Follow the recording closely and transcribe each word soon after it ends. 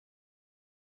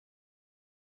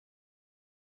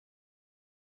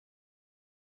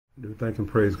Do thank and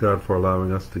praise God for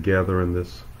allowing us to gather in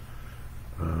this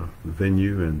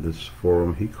venue and this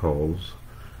forum he calls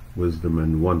Wisdom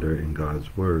and Wonder in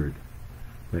God's Word.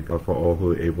 Thank God for all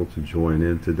who are able to join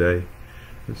in today.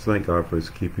 Just thank God for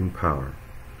his keeping power.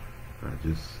 I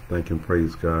just thank and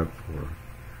praise God for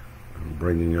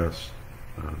bringing us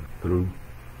through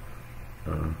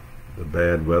the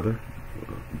bad weather,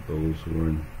 those who are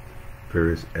in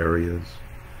various areas,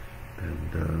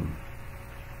 and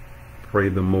pray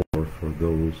the more for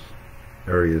those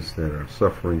areas that are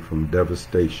suffering from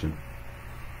devastation,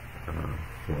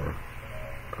 for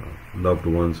loved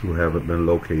ones who haven't been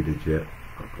located yet,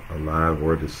 alive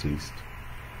or deceased.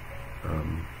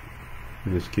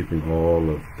 We're just keeping all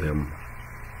of them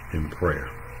in prayer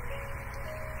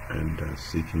and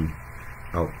seeking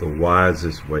out the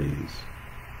wisest ways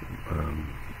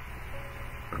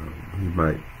we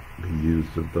might be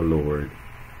used of the Lord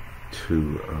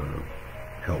to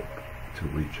help, to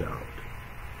reach out.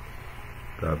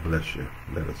 God bless you.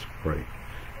 Let us pray.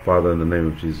 Father, in the name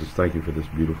of Jesus, thank you for this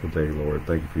beautiful day, Lord.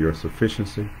 Thank you for your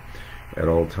sufficiency at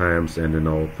all times and in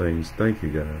all things. Thank you,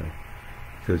 God,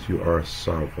 because you are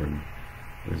sovereign.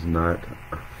 There's not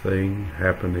a thing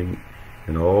happening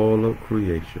in all of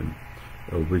creation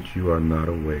of which you are not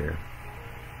aware.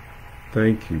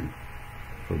 Thank you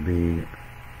for being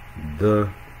the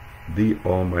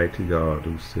Almighty God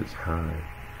who sits high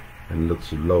and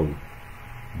looks low,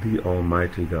 the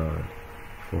Almighty God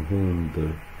for whom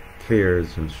the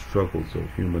cares and struggles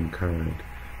of humankind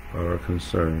are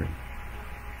concerned.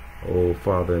 Oh,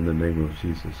 Father, in the name of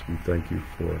Jesus, we thank you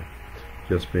for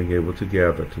just being able to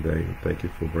gather today. Thank you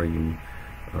for bringing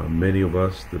many of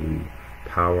us through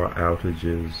power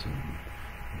outages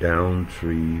and downed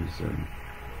trees and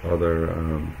other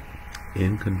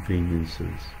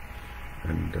inconveniences.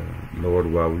 And Lord,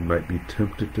 while we might be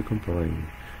tempted to complain,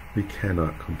 we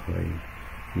cannot complain.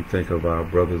 We think of our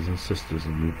brothers and sisters,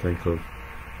 and we think of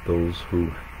those who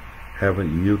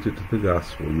haven't yielded to the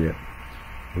gospel yet,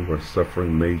 who are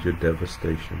suffering major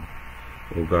devastation.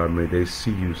 Oh God, may they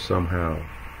see you somehow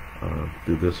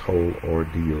through this whole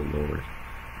ordeal, Lord,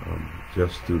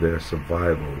 just through their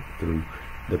survival, through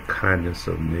the kindness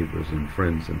of neighbors and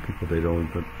friends and people they don't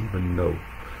even know.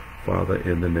 Father,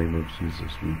 in the name of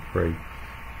Jesus, we pray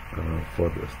for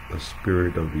the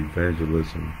spirit of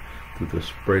evangelism, through the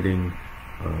spreading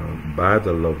by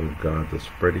the love of God, the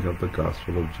spreading of the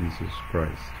gospel of Jesus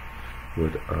Christ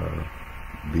would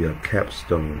be a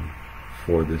capstone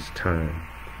for this time.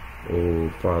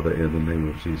 Oh, Father, in the name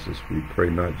of Jesus, we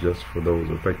pray not just for those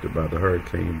affected by the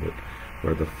hurricane, but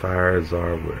where the fires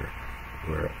are,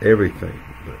 where everything,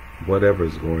 whatever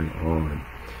is going on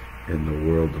in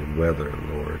the world of weather,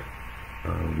 Lord,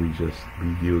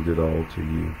 we yield it all to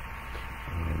you.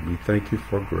 We thank you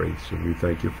for grace, and we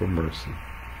thank you for mercy.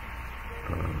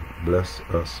 Bless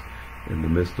us in the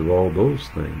midst of all those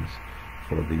things,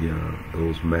 for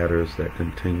those matters that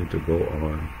continue to go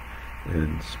on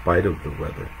in spite of the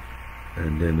weather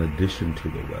and in addition to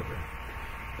the weather.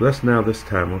 Bless now this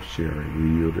time of sharing.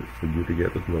 We yield it for you to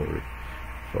get the glory,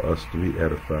 for us to be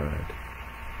edified.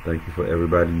 Thank you for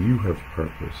everybody you have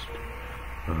purposed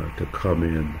to come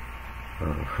in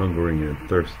hungering and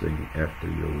thirsting after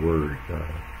your word,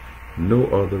 God. No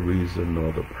other reason,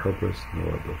 nor the purpose,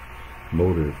 nor the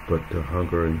motive, but to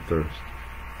hunger and thirst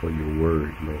for your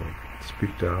word, Lord.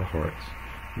 Speak to our hearts.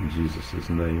 In Jesus'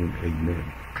 name,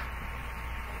 amen.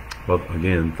 Well,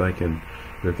 again,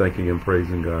 we're thanking and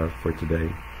praising God for today.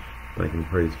 Thanking and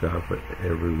praise God for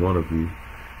every one of you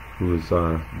who is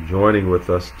joining with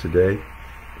us today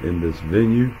in this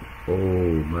venue. Oh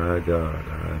my God,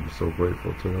 I am so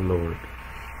grateful to the Lord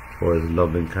for his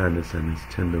loving kindness and his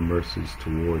tender mercies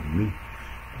toward me.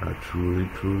 I truly,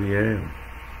 truly am.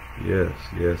 Yes,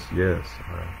 yes, yes.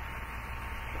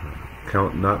 I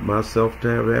count not myself to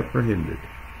have apprehended,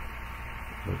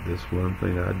 but this one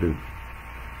thing I do.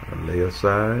 I lay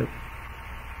aside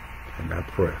and I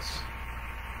press.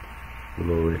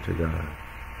 Glory to God.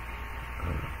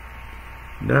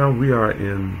 Now we are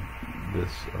in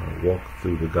this walk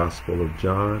through the Gospel of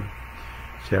John,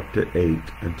 chapter 8,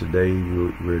 and today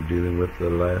we're dealing with the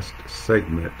last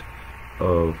segment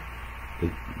of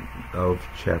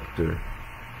chapter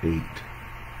 8,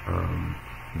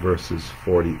 verses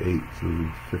 48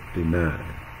 through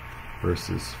 59.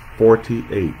 Verses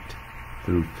 48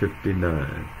 through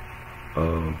 59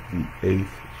 of the 8th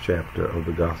chapter of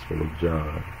the Gospel of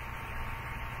John.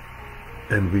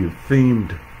 And we've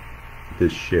themed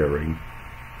this sharing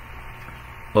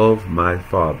of my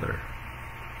Father.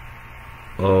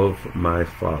 Of my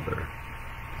Father.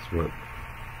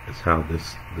 Is how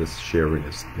this sharing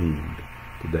is themed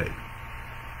today.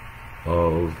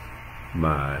 Of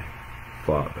my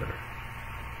Father.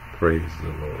 Praise the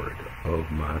Lord,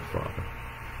 of my Father.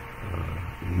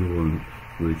 You will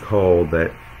recall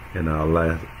that in our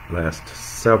last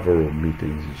several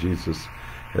meetings, Jesus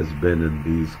has been in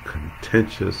these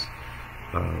contentious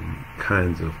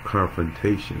kinds of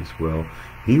confrontations. Well,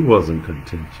 he wasn't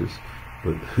contentious,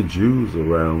 but the Jews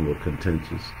around were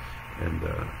contentious and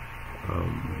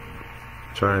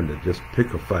trying to just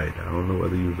pick a fight. I don't know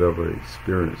whether you've ever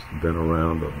been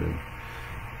around or been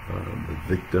the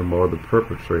victim or the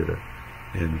perpetrator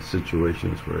in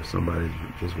situations where somebody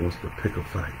just wants to pick a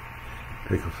fight.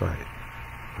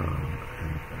 And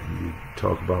you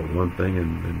talk about one thing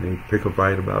and they pick a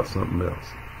fight about something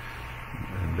else.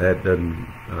 And that doesn't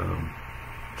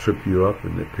trip you up,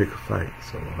 and they pick a fight.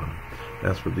 So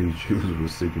that's what these Jews were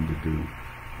seeking to do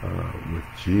with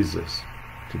Jesus,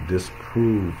 to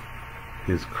disprove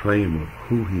his claim of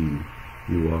who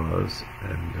he was,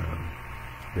 and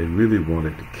they really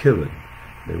wanted to kill him.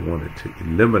 They wanted to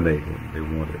eliminate him. They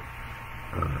wanted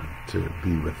to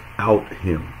be without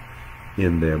him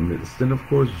in their midst. And of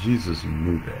course, Jesus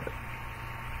knew that.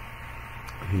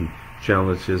 He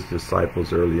challenged his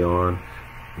disciples early on,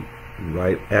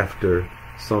 right after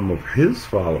some of his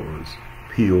followers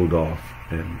peeled off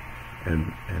and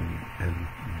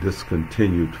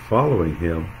discontinued following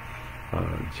him.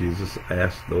 Jesus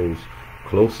asked those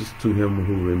closest to him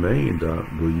who remained,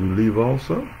 will you leave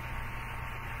also?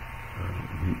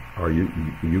 Are you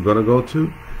going to go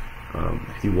too?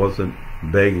 He wasn't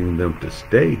begging them to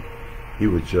stay. He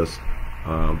was just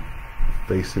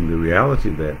facing the reality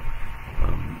that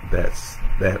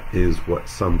that is what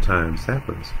sometimes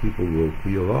happens. People will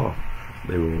peel off.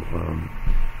 They will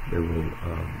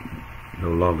no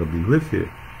longer be with you.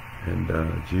 And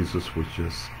Jesus was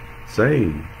just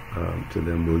saying to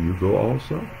them, will you go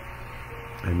also?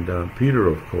 And Peter,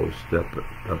 of course, stepped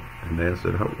up and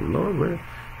answered, Lord,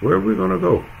 where are we going to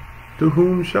go? To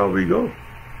whom shall we go?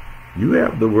 You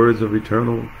have the words of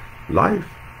eternal life.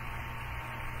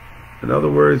 In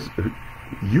other words,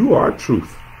 you are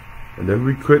truth. And if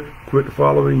we quit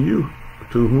following you,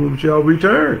 to whom shall we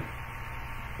turn?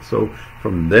 So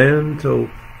from then till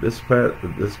this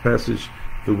passage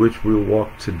through which we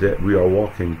are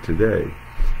walking today,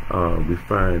 we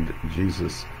find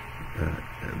Jesus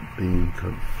being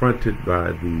confronted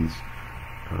by these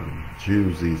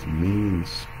Jews, these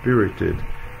mean-spirited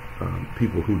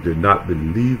people who did not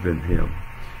believe in him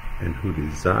and who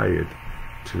desired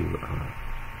to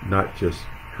not just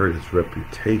hurt his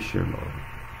reputation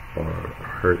or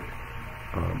hurt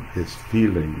his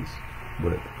feelings,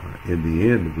 but in the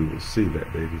end we will see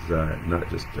that they desired not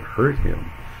just to hurt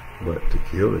him, but to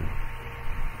kill him.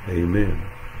 Amen.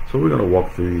 So we're going to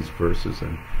walk through these verses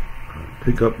and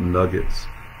pick up nuggets.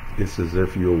 It's as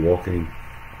if you're walking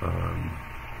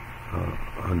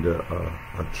under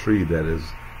a tree that is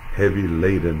heavy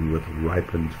laden with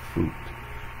ripened fruit.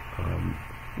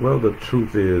 Well, the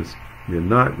truth is, you're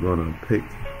not going to pick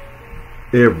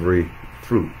every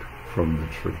fruit from the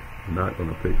tree. You're not going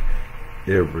to pick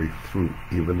every fruit,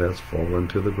 even that's fallen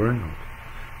to the ground.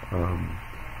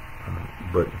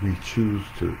 But we choose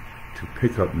to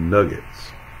pick up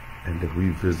nuggets. And if we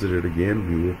visit it again,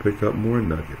 we will pick up more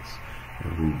nuggets.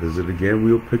 And if we visit again,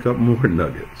 we will pick up more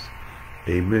nuggets.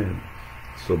 Amen.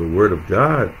 So the Word of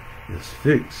God is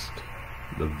fixed.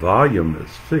 The volume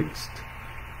is fixed.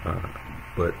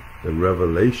 But the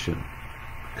revelation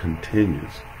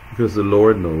continues. Because the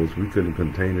Lord knows we couldn't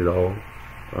contain it all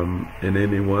in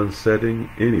any one setting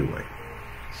anyway.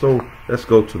 So let's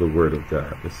go to the Word of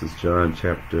God. This is John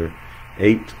chapter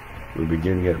 8. We're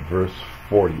beginning at verse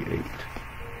 48.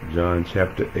 John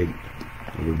chapter 8.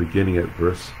 We're beginning at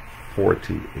verse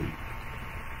 48.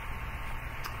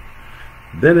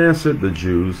 Then answered the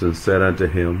Jews and said unto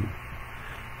him,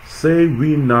 Say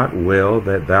we not well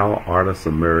that thou art a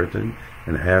Samaritan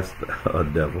and hast a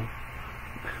devil?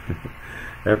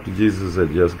 After Jesus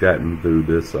had just gotten through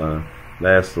this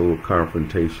last little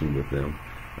confrontation with them,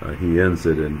 he ends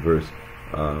it in verse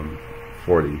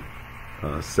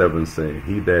 47, saying,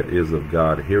 He that is of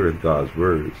God heareth God's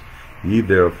words. Ye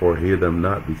therefore hear them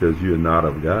not, because you are not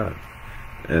of God.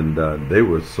 And they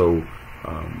were so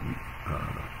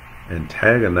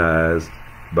antagonized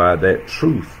by that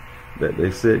truth that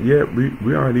they said, yeah,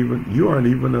 you aren't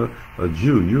even a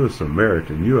Jew. You're a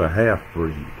Samaritan. You're a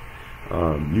half-breed.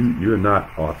 You're not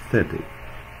authentic.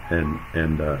 And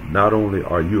not only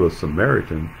are you a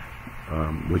Samaritan,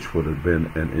 which would have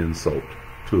been an insult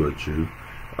to a Jew,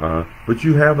 but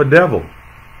you have a devil.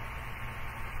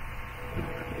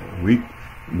 We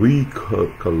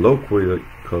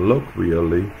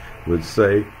colloquially would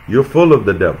say, you're full of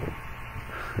the devil.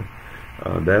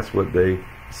 That's what they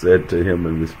said to him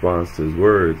in response to his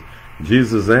words.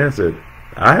 Jesus answered,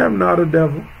 I am not a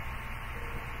devil,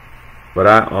 but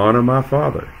I honor my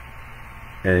Father,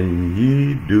 and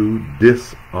ye do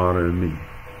dishonor me.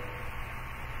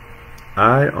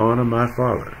 I honor my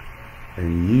Father,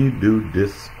 and ye do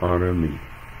dishonor me.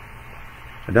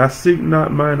 And I seek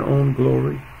not mine own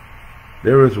glory.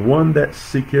 There is one that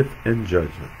seeketh and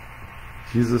judgeth.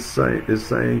 Jesus is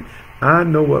saying, I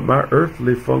know what my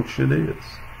earthly function is.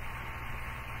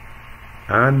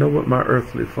 I know what my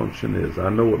earthly function is. I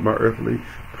know what my earthly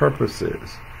purpose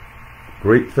is.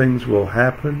 Great things will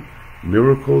happen.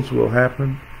 Miracles will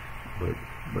happen.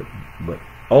 But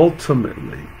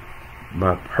ultimately,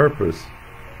 my purpose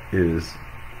is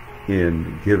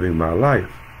in giving my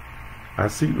life. I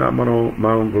seek not my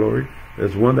own glory.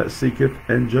 There's one that seeketh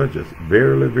and judgeth.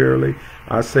 Verily, verily,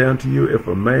 I say unto you, if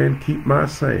a man keep my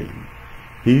saying,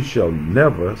 he shall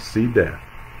never see death.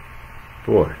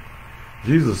 Boy,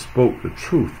 Jesus spoke the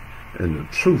truth, and the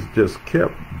truth just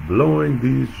kept blowing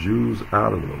these Jews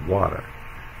out of the water.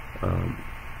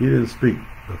 He didn't speak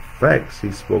the facts,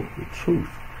 he spoke the truth.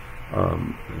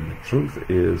 And the truth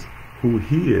is who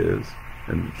he is,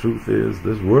 and the truth is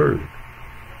this word.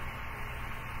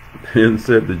 Then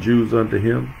said the Jews unto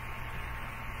him,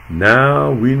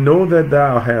 now we know that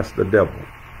thou hast the devil.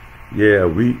 Yeah,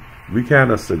 we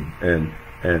kind of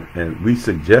and we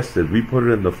suggested, we put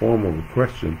it in the form of a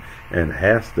question, and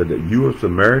hast the you are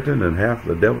Samaritan and hast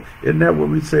the devil. Isn't that what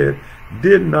we said?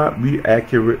 Did not we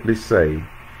accurately say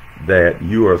that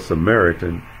you are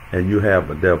Samaritan and you have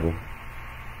a devil?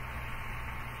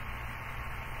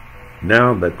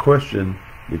 Now the question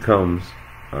becomes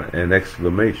an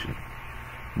exclamation.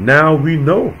 Now we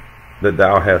know that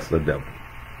thou hast the devil.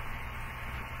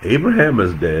 Abraham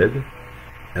is dead,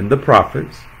 and the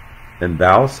prophets, and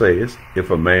thou sayest,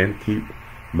 if a man keep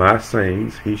my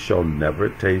sayings, he shall never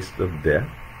taste of death.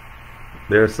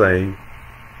 They're saying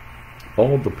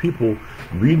all the people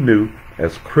we knew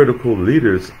as critical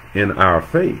leaders in our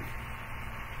faith,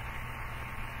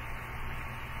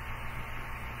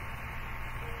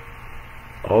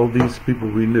 all these people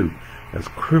we knew as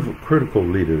critical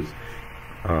leaders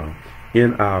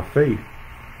in our faith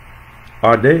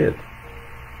are dead.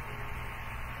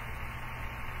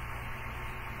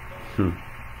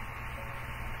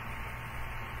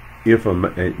 If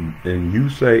and you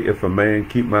say, if a man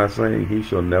keep my saying, he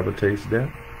shall never taste death.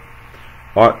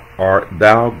 Art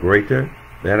thou greater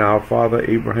than our father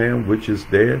Abraham, which is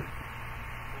dead?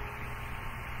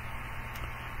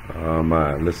 Oh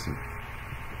my, listen.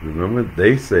 Remember,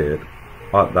 they said,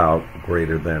 art thou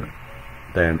greater than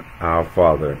our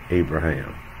father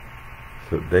Abraham?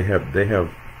 So they have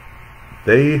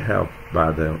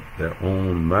by their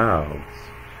own mouths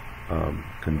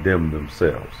condemned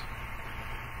themselves.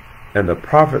 And the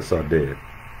prophets are dead.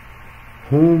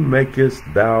 Whom makest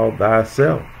thou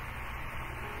thyself?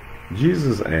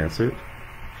 Jesus answered,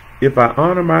 if I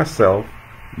honor myself,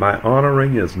 my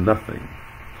honoring is nothing.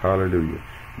 Hallelujah.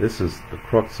 This is the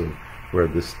crux of where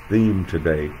this theme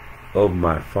today of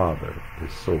my Father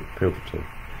is so pivotal.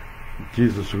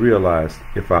 Jesus realized,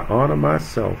 if I honor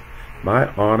myself, my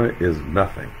honor is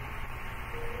nothing.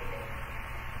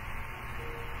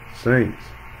 Saints,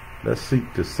 let's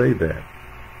seek to say that.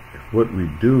 If what we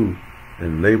do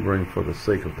in laboring for the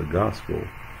sake of the gospel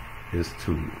is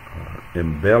to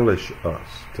embellish us,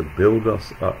 to build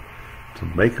us up, to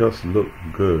make us look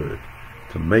good,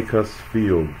 to make us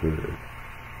feel good,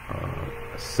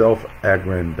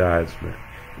 self-aggrandizement.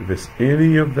 If it's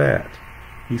any of that,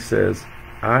 he says,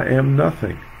 I am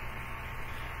nothing.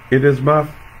 It is my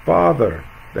Father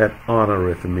that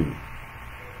honoreth me.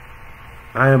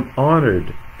 I am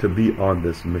honored to be on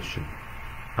this mission.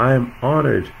 I am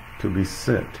honored to be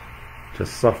sent to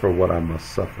suffer what I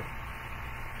must suffer.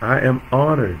 I am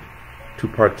honored to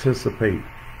participate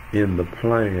in the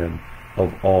plan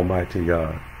of Almighty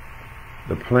God.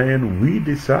 The plan we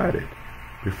decided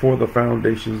before the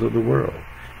foundations of the world.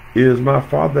 It is my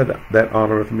Father that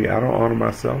honoreth me. I don't honor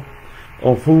myself.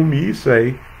 Of whom ye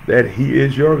say that he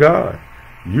is your God.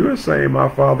 You're saying my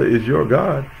Father is your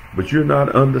God, but you're not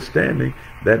understanding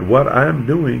that what I'm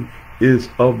doing is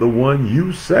of the one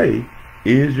you say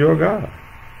is your God.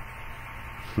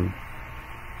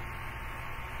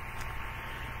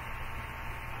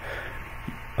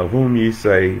 Of whom ye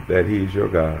say that he is your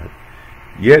God.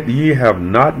 Yet ye have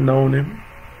not known him.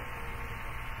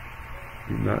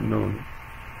 You've not known him.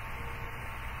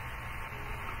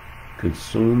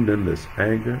 Consumed in this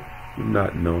anger, you've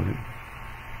not known him.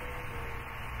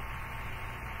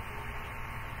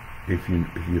 If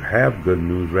you have good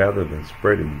news, rather than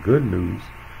spreading good news,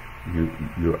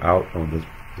 you're out on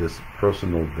this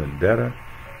personal vendetta.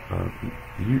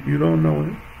 You don't know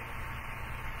him.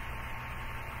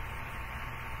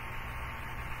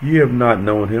 Ye have not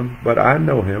known him, but I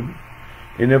know him.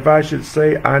 And if I should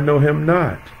say I know him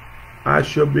not, I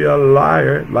shall be a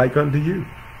liar like unto you.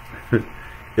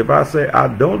 If I say I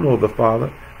don't know the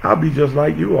Father, I'll be just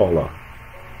like you all are.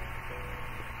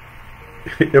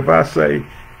 If I say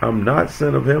I'm not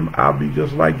sent of him, I'll be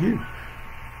just like you.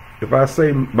 If I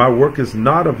say my work is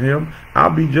not of him, I'll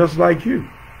be just like you.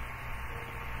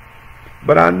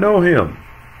 But I know him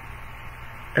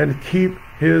and keep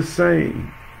his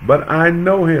saying. But I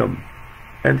know him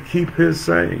and keep his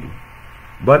saying.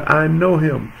 But I know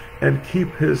him and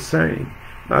keep his saying.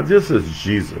 Now this is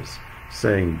Jesus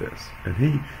saying this. And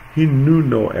he knew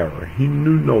no error. He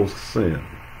knew no sin.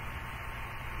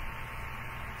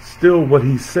 Still what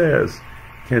he says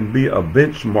can be a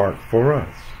benchmark for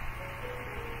us.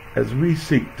 As we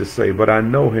seek to say, but I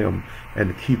know him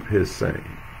and keep his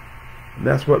saying. And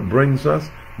that's what brings us,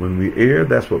 when we err,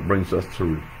 that's what brings us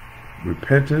to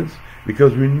repentance,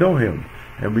 because we know him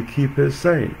and we keep his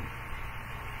saying.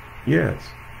 Yes.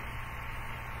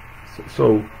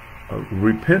 So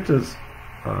repentance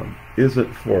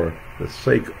isn't for the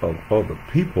sake of other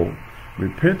people.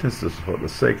 Repentance is for the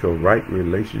sake of right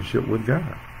relationship with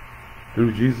God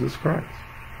through Jesus Christ.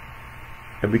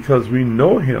 And because we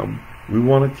know him, we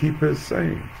want to keep his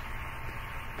sayings.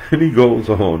 And he goes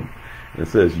on and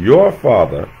says, your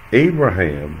father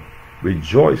Abraham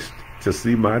rejoiced to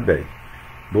see my day.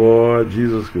 Boy,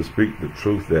 Jesus could speak the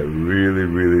truth that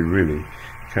really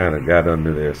kind of got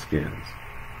under their skins.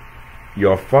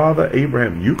 Your father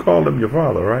Abraham, you call him your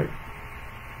father, right?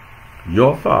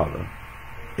 Your father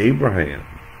Abraham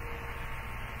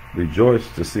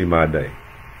rejoiced to see my day.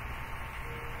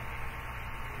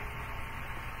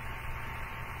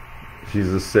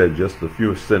 Jesus said just a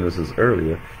few sentences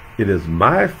earlier, it is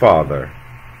my Father,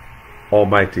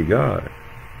 Almighty God,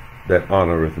 that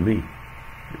honoreth me.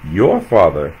 Your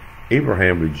father,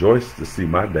 Abraham, rejoiced to see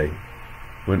my day.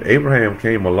 When Abraham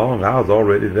came along, I was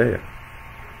already there.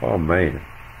 Oh man.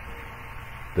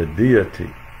 The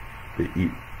deity,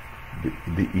 the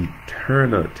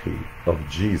eternity of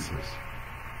Jesus.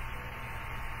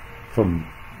 From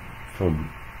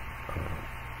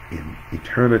in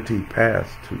eternity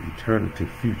past to eternity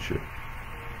future.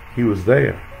 He was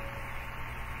there.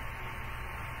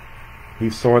 He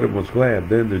saw it and was glad.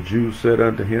 Then the Jews said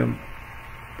unto him,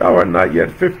 thou art not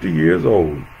yet 50 years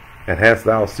old, and hast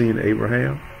thou seen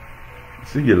Abraham?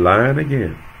 See, you're lying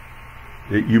again.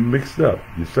 You mixed up.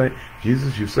 You say,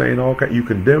 Jesus, you're saying all kinds. You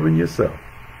condemning yourself.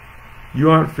 You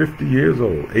aren't 50 years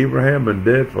old. Abraham been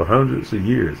dead for hundreds of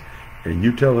years, and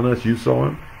you telling us you saw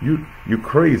him? You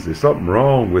crazy. Something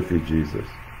wrong with you, Jesus.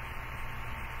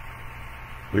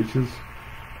 Which is,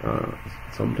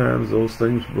 sometimes those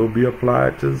things will be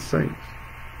applied to the saints.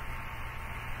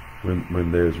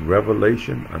 When there's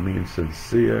revelation, I mean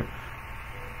sincere,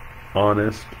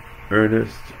 honest,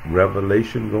 earnest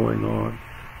revelation going on,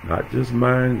 not just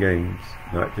mind games,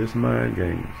 not just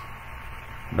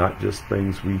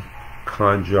things we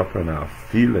conjure up in our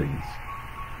feelings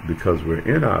because we're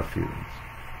in our feelings,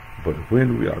 but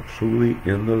when we are truly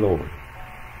in the Lord.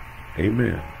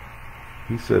 Amen.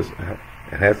 He says,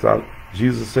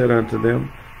 Jesus said unto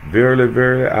them, verily,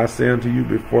 verily, I say unto you,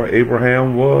 before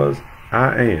Abraham was,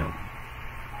 I am.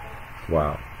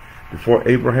 Wow. Before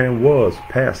Abraham was,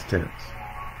 past tense.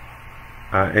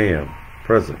 I am,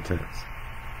 present tense.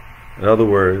 In other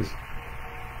words,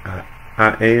 I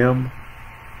am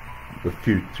the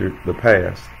future, the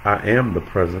past. I am the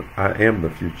present. I am the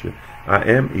future. I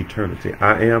am eternity.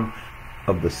 I am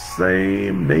of the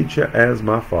same nature as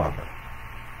my Father.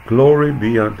 Glory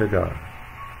be unto God.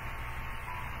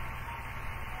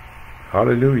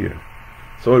 Hallelujah.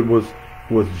 So it was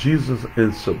Jesus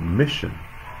in submission.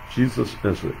 Jesus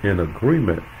is in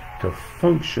agreement to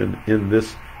function in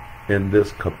this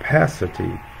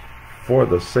capacity for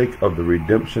the sake of the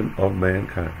redemption of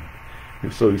mankind.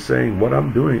 And so he's saying, what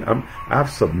I'm doing, I've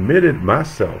submitted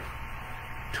myself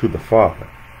to the Father.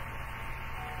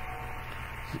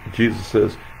 Jesus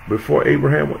says, before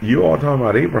Abraham, you all talking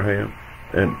about Abraham,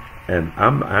 and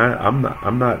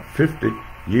I'm not 50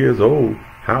 years old.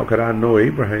 How could I know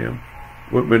Abraham?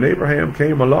 When Abraham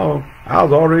came along, I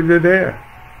was already there.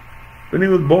 When he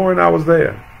was born, I was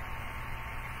there.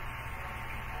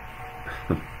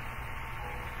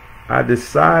 I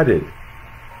decided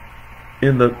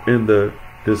in the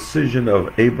decision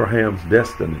of Abraham's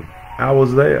destiny. I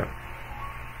was there.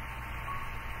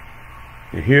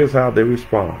 And here's how they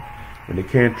respond. And they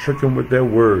can't trick him with their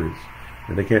words.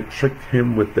 And they can't trick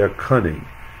him with their cunning.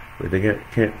 But they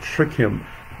can't trick him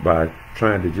by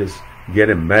trying to just get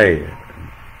him mad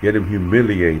get him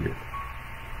humiliated.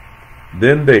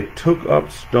 Then they took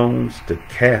up stones to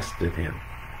cast at him.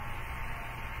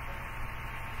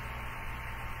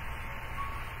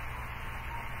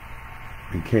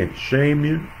 We can't shame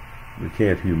you. We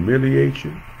can't humiliate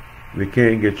you. We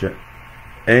can't get you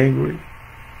angry.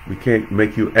 We can't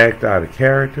make you act out of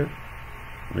character.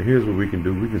 And here's what we can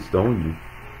do. We can stone you.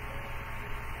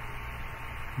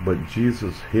 But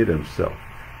Jesus hid himself.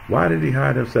 Why did he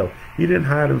hide himself? He didn't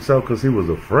hide himself because he was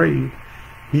afraid.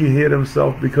 He hid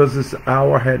himself because this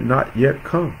hour had not yet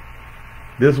come.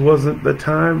 This wasn't the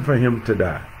time for him to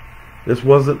die. This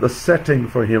wasn't the setting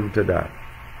for him to die.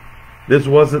 This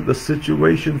wasn't the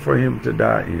situation for him to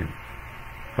die in.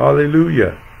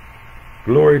 Hallelujah.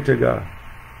 Glory to God.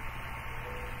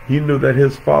 He knew that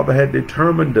his Father had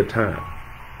determined the time,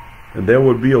 and there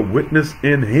would be a witness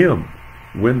in him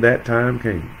when that time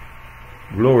came.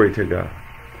 Glory to God.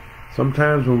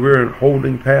 Sometimes when we're in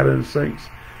holding patterns, saints,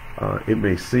 it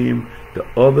may seem to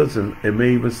others, and it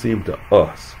may even seem to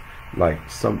us like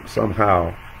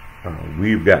somehow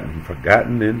we've gotten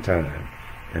forgotten in time,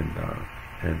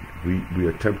 and we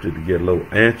are tempted to get a little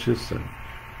anxious,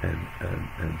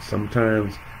 and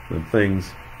sometimes when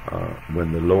things,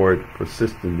 when the Lord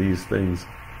persists in these things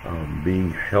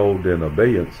being held in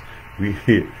abeyance, we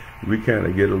kind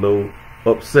of get a little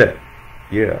upset.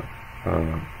 Yeah,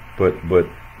 but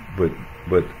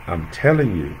I'm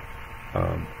telling you,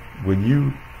 when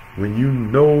you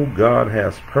know God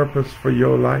has purpose for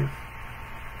your life,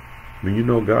 when you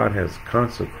know God has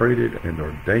consecrated and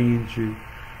ordained you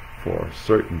for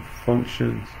certain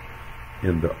functions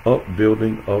in the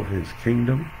upbuilding of his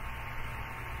kingdom,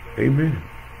 amen.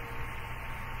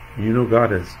 You know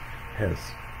God has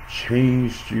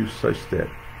changed you such that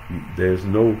there's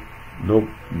no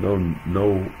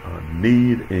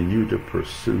need in you to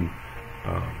pursue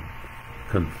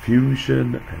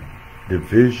confusion and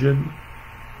division.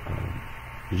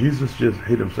 Jesus just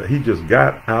hid himself. He just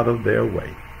got out of their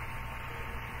way,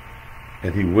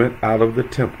 and he went out of the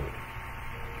temple,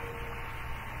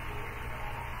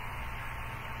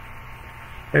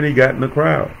 and he got in the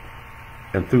crowd,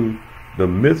 and through the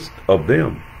midst of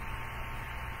them,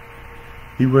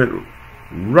 he went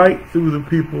right through the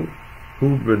people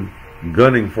who've been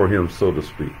gunning for him, so to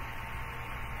speak,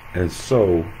 and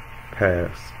so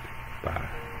passed by.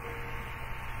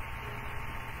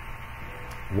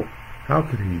 How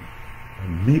could he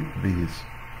meet these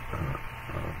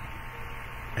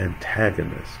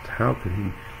antagonists? How could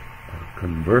he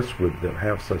converse with them,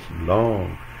 have such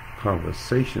long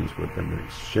conversations with them, and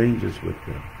exchanges with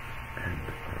them, and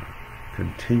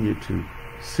continue to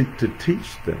seek to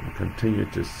teach them, continue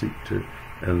to seek to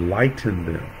enlighten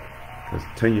them,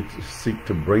 continue to seek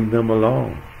to bring them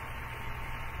along?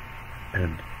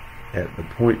 And at the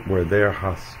point where their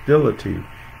hostility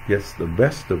gets the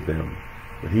best of them,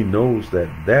 but he knows that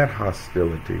that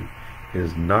hostility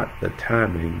is not the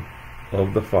timing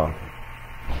of the Father.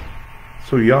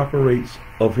 So he operates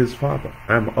of his Father.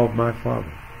 I'm of my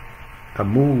Father. My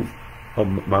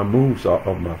moves are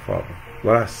of my Father.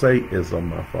 What I say is of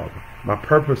my Father. My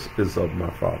purpose is of my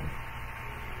Father.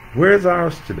 Where is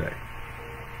ours today?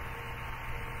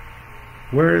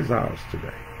 Where is ours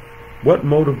today? What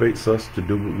motivates us to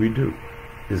do what we do?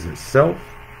 Is it self?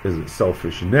 Is it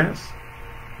selfishness?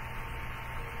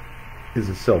 Is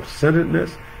it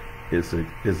self-centeredness? Is it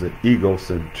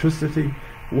egocentricity?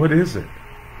 What is it?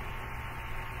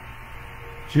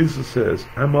 Jesus says,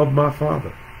 I'm of my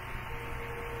Father.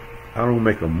 I don't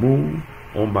make a move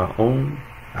on my own.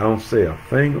 I don't say a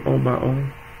thing on my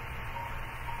own.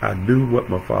 I do what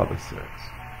my Father says.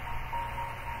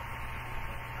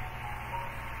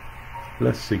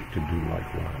 Let's seek to do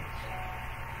likewise.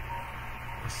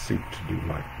 Let's seek to do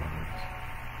likewise.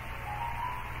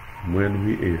 When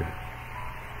we err,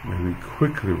 may we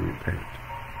quickly repent,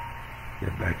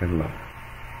 get back in line.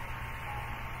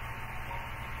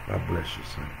 God bless you,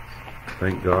 saints.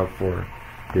 Thank God for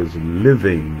his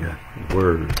living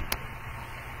word.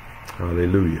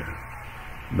 Hallelujah.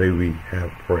 May we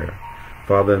have prayer.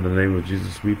 Father, in the name of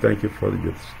Jesus, we thank you for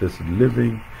this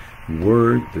living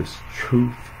word, this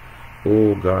truth.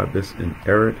 Oh God, this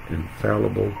inerrant,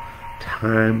 infallible,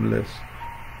 timeless,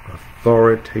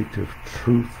 authoritative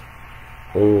truth.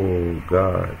 Oh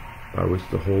God, by which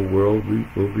the whole world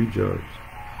will be judged.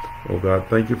 Oh God,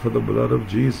 thank you for the blood of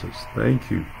Jesus.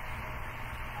 Thank you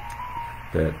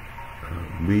that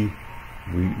we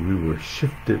were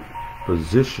shifted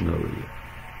positionally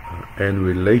and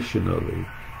relationally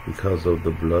because of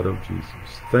the blood of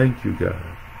Jesus. Thank you,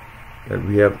 God, that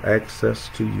we have access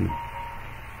to you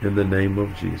in the name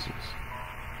of Jesus.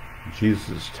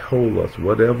 Jesus told us,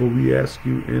 whatever we ask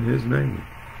you in his name,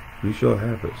 we shall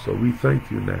have it. So we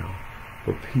thank you now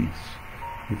for peace.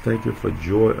 We thank you for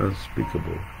joy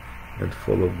unspeakable and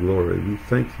full of glory. We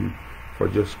thank you for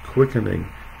just quickening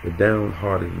the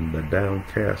downhearted and the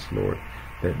downcast, Lord,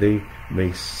 that they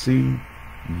may see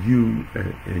you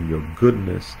and your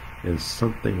goodness in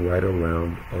something right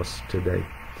around us today,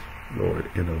 Lord,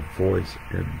 in a voice,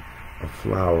 in a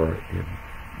flower, in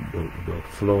the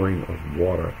flowing of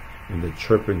water, in the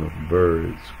chirping of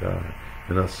birds, God,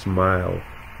 in a smile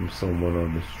from someone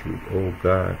on the street. Oh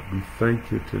God, we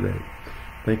thank you today.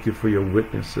 Thank you for your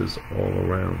witnesses all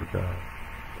around, God.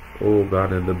 Oh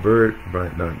God, and the bird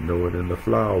might not know it, and the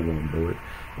flower won't know it,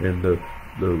 and the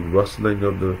rustling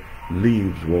of the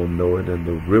leaves won't know it, and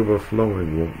the river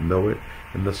flowing won't know it,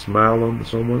 and the smile on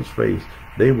someone's face,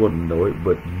 they wouldn't know it,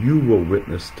 but you will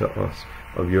witness to us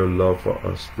of your love for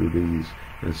us through these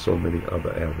and so many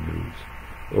other avenues.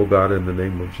 Oh God, in the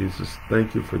name of Jesus,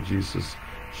 thank you for Jesus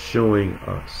showing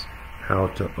us how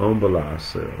to humble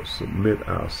ourselves, submit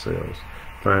ourselves,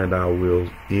 find our wills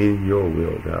in your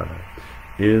will, God.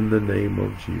 In the name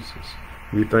of Jesus,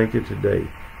 we thank you today.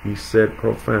 He said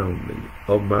profoundly,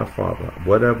 of my Father.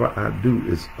 Whatever I do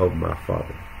is of my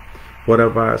Father.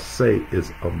 Whatever I say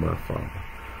is of my Father.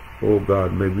 Oh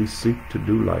God, may we seek to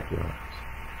do likewise.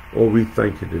 Oh, we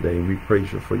thank you today, and we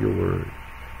praise you for your word.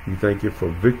 We thank you for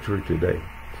victory today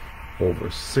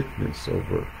over sickness,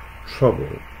 over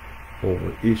trouble,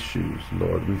 over issues,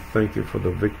 Lord. We thank you for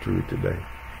the victory today.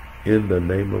 In the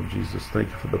name of Jesus, thank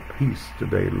you for the peace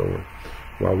today, Lord.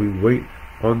 While we wait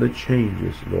on the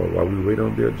changes, Lord, while we wait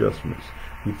on the adjustments,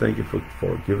 we thank you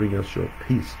for giving us your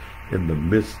peace in the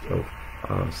midst of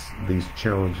these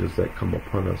challenges that come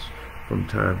upon us from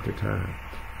time to time.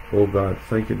 Oh God,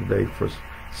 thank you today for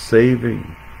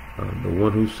saving the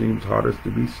one who seems hardest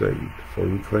to be saved, for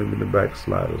reclaiming the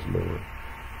backsliders, Lord,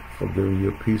 for giving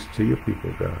your peace to your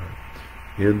people, God.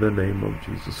 In the name of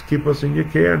Jesus, keep us in your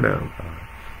care now, God.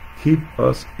 Keep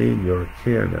us in your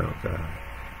care now, God.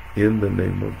 In the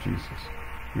name of Jesus.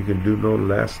 We can do no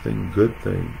lasting good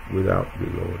thing without you,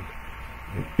 Lord.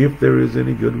 And if there is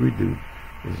any good we do,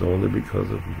 it's only because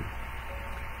of you.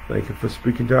 Thank you for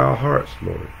speaking to our hearts,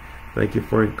 Lord. Thank you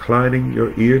for inclining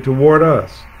your ear toward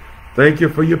us. Thank you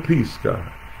for your peace,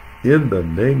 God. In the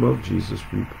name of Jesus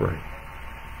we pray.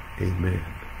 Amen.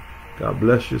 God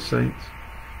bless you, saints.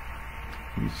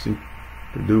 You seek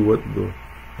to do what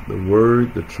the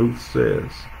word, the truth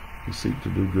says. You seek to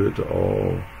do good to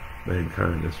all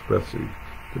mankind, especially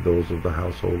to those of the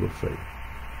household of faith.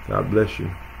 God bless you.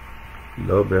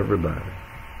 Love everybody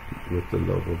with the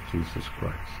love of Jesus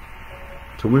Christ.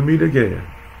 Till we meet again,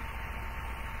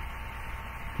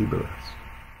 be blessed.